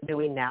you're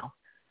doing now?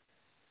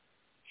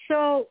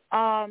 So,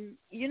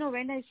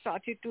 when I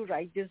started to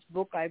write this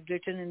book, I've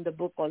written in the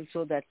book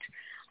also that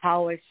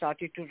how I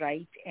started to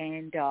write,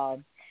 and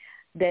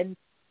then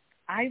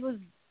I was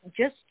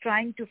just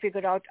trying to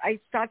figure out. I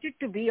started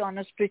to be on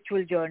a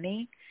spiritual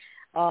journey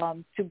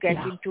to get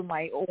into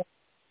my own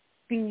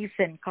peace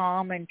and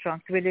calm and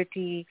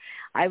tranquility.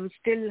 I was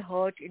still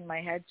hurt in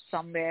my head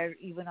somewhere,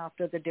 even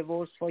after the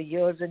divorce for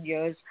years and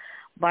years.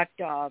 But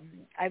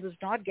I was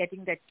not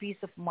getting that peace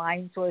of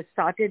mind. So I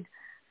started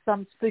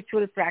some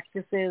spiritual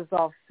practices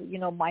of,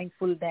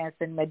 mindfulness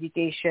and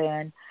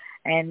meditation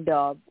and,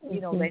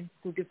 went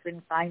to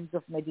different kinds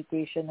of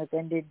meditation,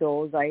 attended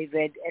those. I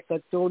read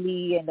Eckhart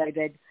Tolle and I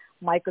read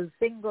Michael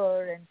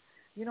Singer and,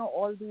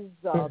 all these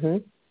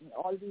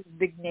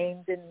big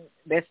names in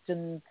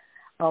Western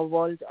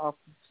world of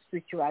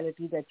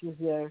spirituality that you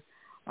hear.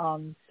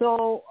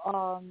 So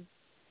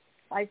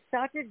I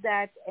started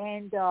that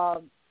and,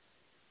 oh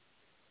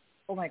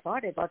my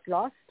God, I got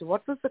lost.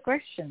 What was the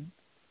question?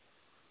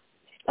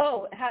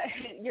 Oh,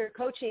 you're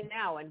coaching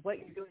now and what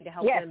you're doing to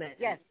help women.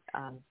 Yes.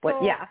 So,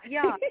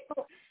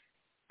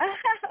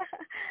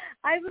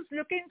 I was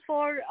looking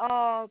for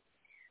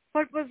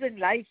purpose in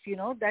life,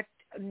 that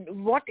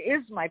what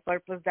is my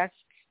purpose?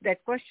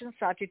 That question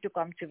started to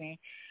come to me.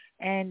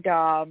 And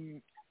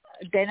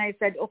then I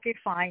said, okay,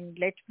 fine.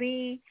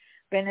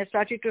 When I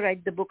started to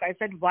write the book, I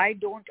said, why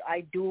don't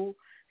I do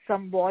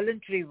some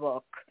voluntary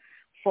work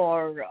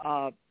for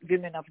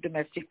women of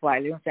domestic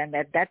violence? And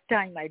at that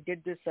time, I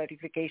did this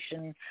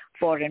certification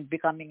for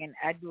becoming an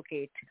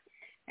advocate.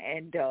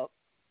 And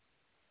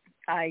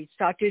I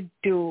started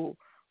to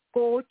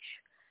coach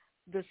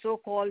the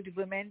so-called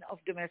women of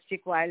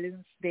domestic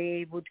violence.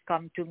 They would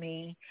come to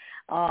me,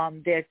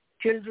 their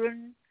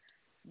children,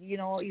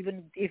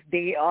 even if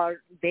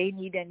they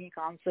need any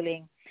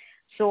counseling.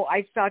 So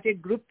I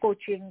started group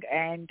coaching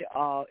and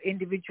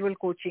individual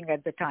coaching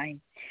at the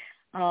time.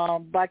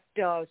 But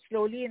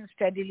slowly and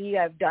steadily,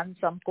 I've done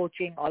some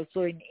coaching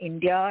also in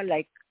India,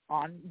 like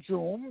on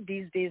Zoom.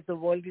 These days, the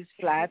world is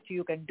flat.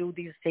 You can do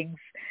these things.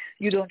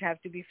 You don't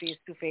have to be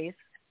face-to-face.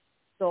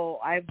 So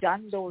I've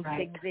done those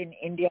things in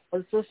India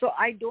also. So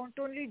I don't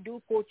only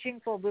do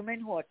coaching for women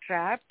who are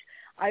trapped.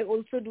 I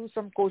also do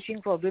some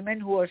coaching for women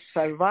who are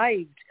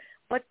survived,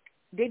 but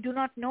they do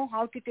not know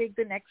how to take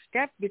the next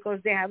step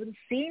because they haven't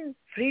seen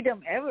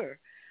freedom ever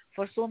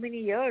for so many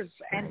years,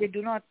 and they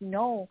do not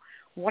know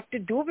what to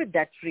do with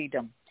that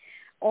freedom,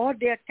 or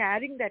they are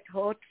carrying that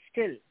hurt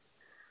still.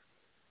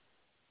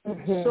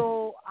 Mm-hmm.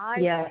 So I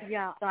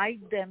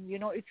guide them.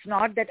 It's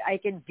not that I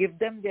can give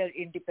them their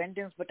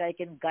independence, but I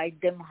can guide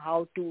them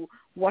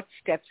what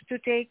steps to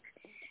take.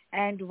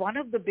 And one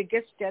of the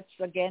biggest steps,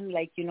 again,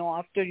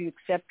 after you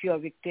accept your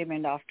victim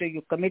and after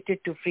you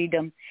committed to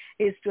freedom,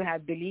 is to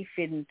have belief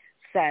in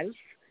self.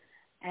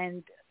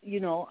 And,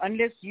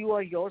 unless you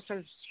are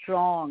yourself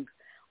strong,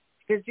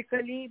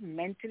 physically,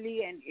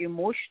 mentally, and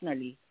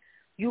emotionally,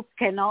 you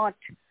cannot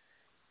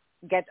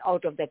get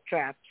out of that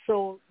trap.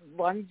 So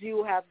once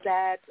you have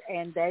that,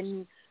 and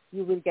then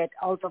you will get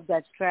out of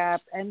that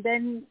trap. And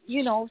then,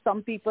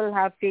 some people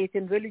have faith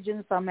in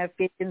religion, some have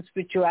faith in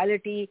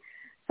spirituality,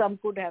 some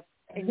could have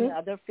any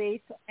other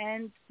faith.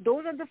 And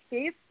those are the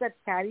faiths that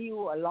carry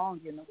you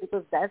along,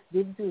 because that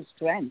gives you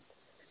strength.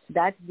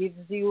 That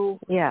gives you,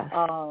 Yeah.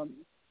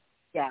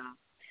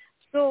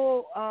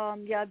 So,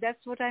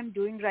 that's what I'm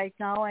doing right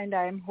now, and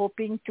I'm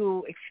hoping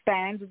to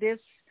expand this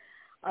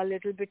a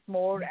little bit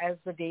more as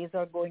the days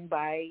are going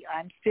by.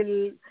 I'm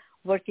still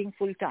working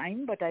full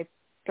time, but I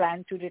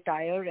plan to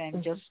retire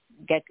and just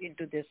get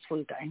into this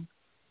full time.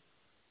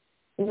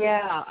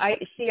 Yeah,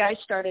 I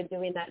started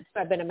doing that.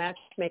 I've been a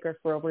matchmaker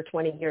for over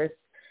 20 years,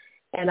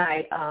 and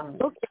I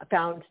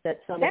found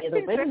that so many of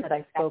the women that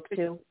I spoke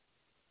to.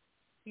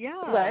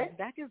 Yeah,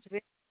 that is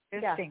very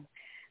interesting.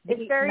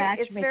 Yeah.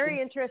 It's very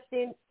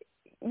interesting.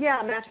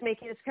 Yeah,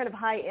 matchmaking is kind of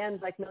high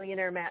end, like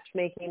millionaire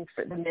matchmaking.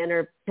 For the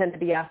men tend to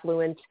be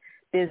affluent,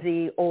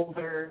 busy,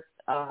 older.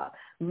 A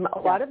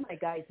lot of my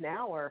guys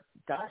now are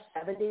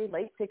 70,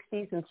 late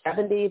 60s and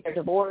 70. They're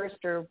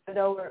divorced or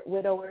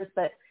widowers,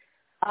 but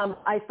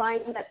I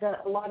find that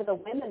a lot of the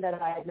women that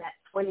I had met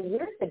 20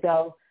 years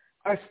ago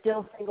are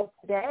still single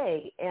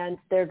today, and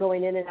they're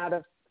going in and out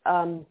of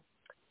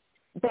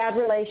bad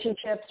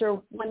relationships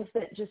or ones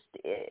that just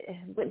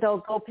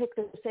they'll go pick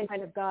the same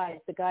kind of guys,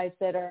 the guys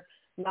that are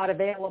not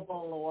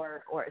available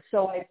or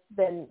so I've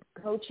been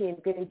coaching,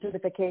 getting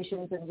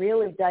certifications, and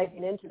really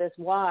diving into this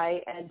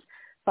why, and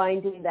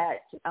finding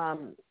that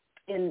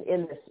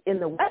in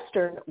the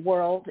Western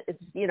world,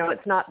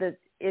 it's not the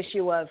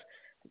issue of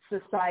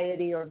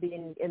society or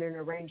being in an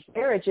arranged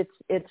marriage.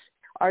 It's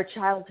our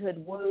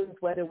childhood wounds,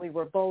 whether we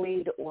were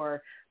bullied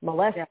or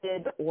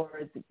molested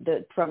or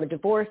from a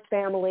divorced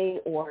family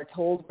or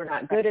told we're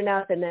not good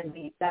enough, and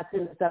then that's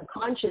in the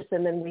subconscious,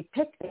 and then we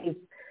pick these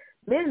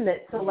men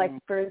that, so like,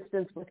 for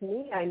instance, with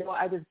me, I know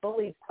I was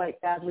bullied quite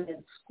badly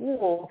in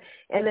school,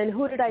 and then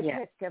who did I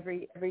pick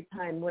every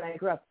time when I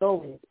grew up?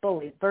 Bullies,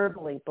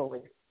 verbally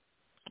bullied.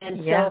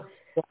 And so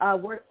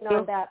working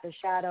on that, the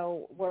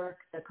shadow work,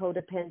 the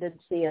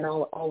codependency, and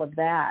all of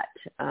that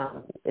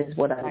is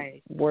what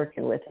I'm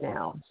working with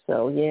now.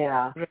 So,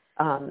 yeah.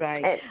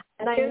 Right.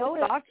 And I know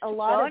a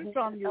lot of...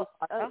 from you.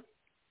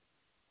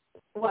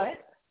 What?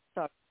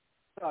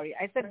 Sorry.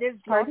 I said there's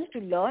lots to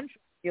learn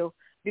from you,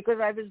 because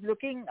I was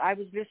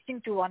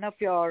listening to one of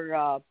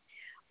your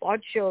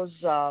pod shows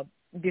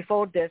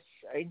before this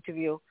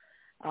interview.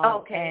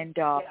 And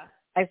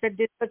I said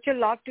there's such a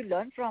lot to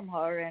learn from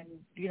her, and,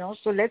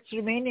 so let's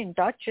remain in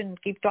touch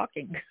and keep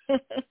talking.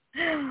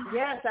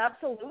 Yes,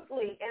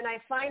 absolutely. And I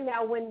find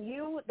now when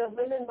the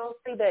women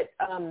mostly that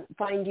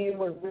find you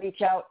or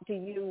reach out to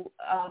you,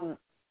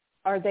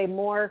 are they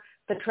more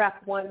the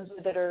trapped ones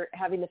that are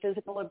having the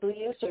physical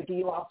abuse, or do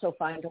you also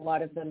find a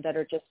lot of them that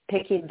are just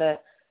picking the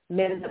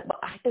men?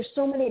 There's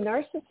so many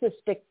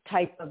narcissistic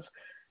type of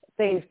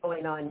things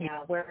going on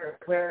now where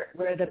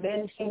the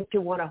men seem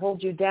to want to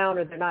hold you down,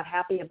 or they're not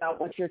happy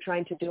about what you're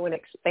trying to do and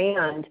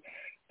expand,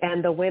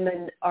 and the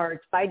women are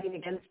fighting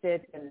against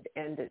it, and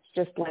it's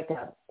just like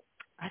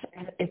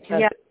it's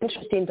an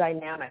interesting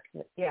dynamic.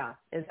 Yeah.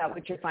 Is that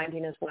what you're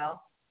finding as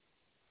well?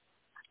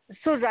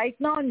 So right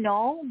now,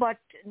 no, but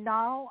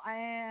now I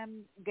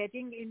am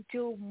getting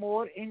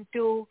more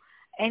into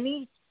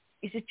any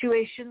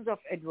situations of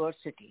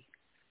adversity.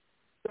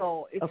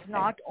 So it's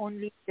not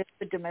only just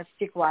the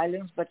domestic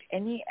violence, but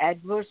any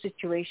adverse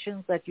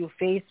situations that you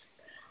face,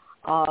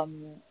 I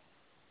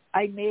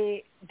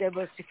may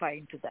diversify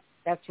into that.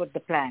 That's what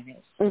the plan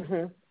is.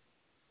 Mm-hmm.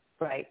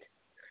 Right.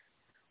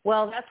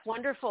 Well, that's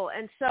wonderful.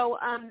 And so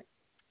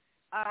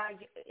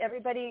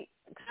everybody,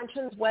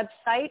 Kanchan's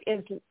website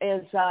is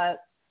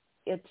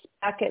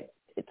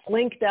it's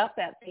linked up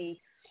at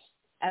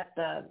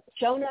the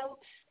show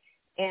notes.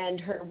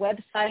 And her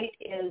website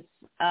is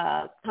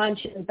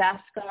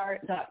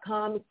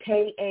kanchanbhaskar.com,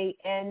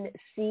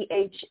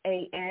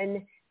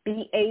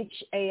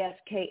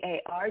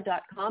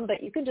 KanchanBhaskar.com.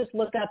 But you can just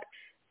look up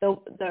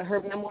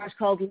her memoirs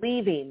called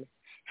Leaving,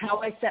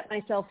 How I Set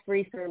Myself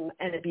Free from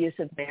an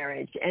Abusive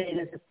Marriage. And it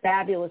is a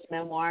fabulous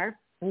memoir.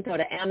 You can go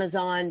to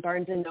Amazon,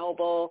 Barnes &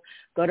 Noble,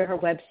 go to her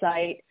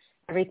website.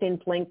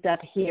 Everything's linked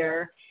up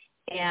here.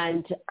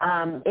 And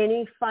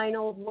any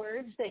final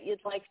words that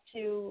you'd like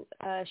to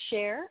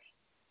share?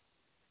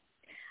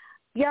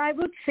 Yeah, I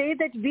would say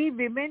that we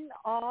women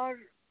are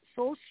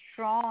so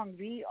strong.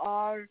 We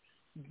are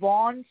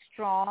born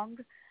strong,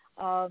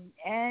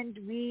 and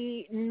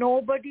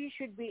nobody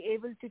should be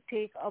able to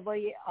take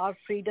away our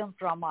freedom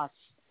from us.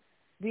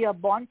 We are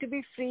born to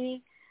be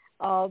free.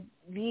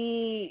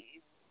 We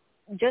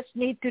just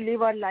need to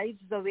live our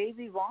lives the way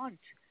we want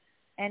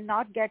and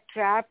not get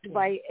trapped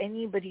by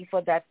anybody,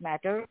 for that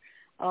matter.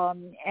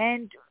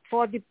 And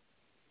for the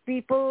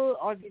people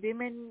or the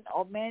women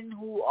or men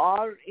who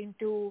are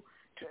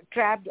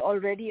trapped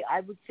already, I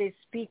would say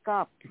speak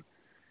up,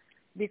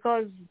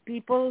 because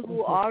people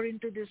who are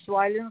into this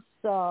violent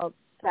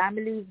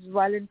families,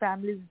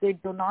 they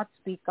do not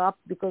speak up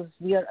because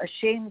we are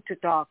ashamed to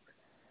talk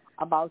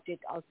about it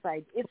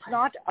outside. It's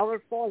not our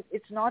fault.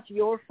 It's not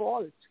your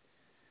fault.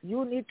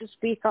 You need to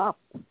speak up.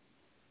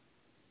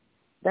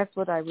 That's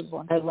what I would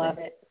want to say. I love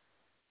it.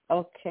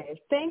 Okay.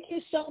 Thank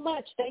you so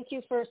much. Thank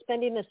you for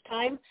spending this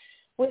time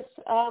with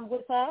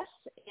us,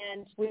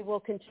 and we will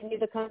continue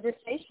the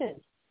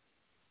conversation.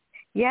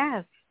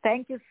 Yes,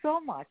 thank you so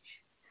much.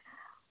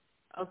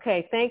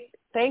 Okay.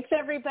 Thanks,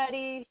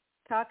 everybody.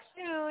 Talk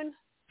soon.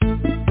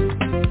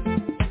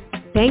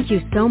 Thank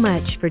you so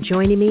much for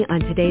joining me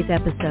on today's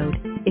episode.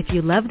 If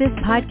you love this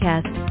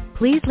podcast,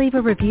 please leave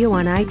a review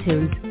on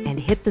iTunes and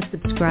hit the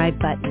subscribe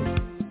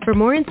button. For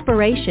more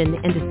inspiration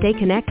and to stay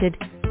connected,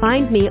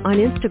 find me on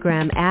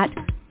Instagram at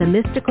The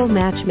Mystical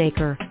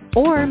Matchmaker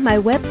or my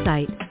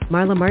website,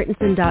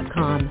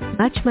 marlamartenson.com.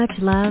 Much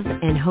love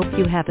and hope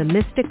you have a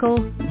mystical,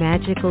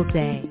 magical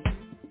day.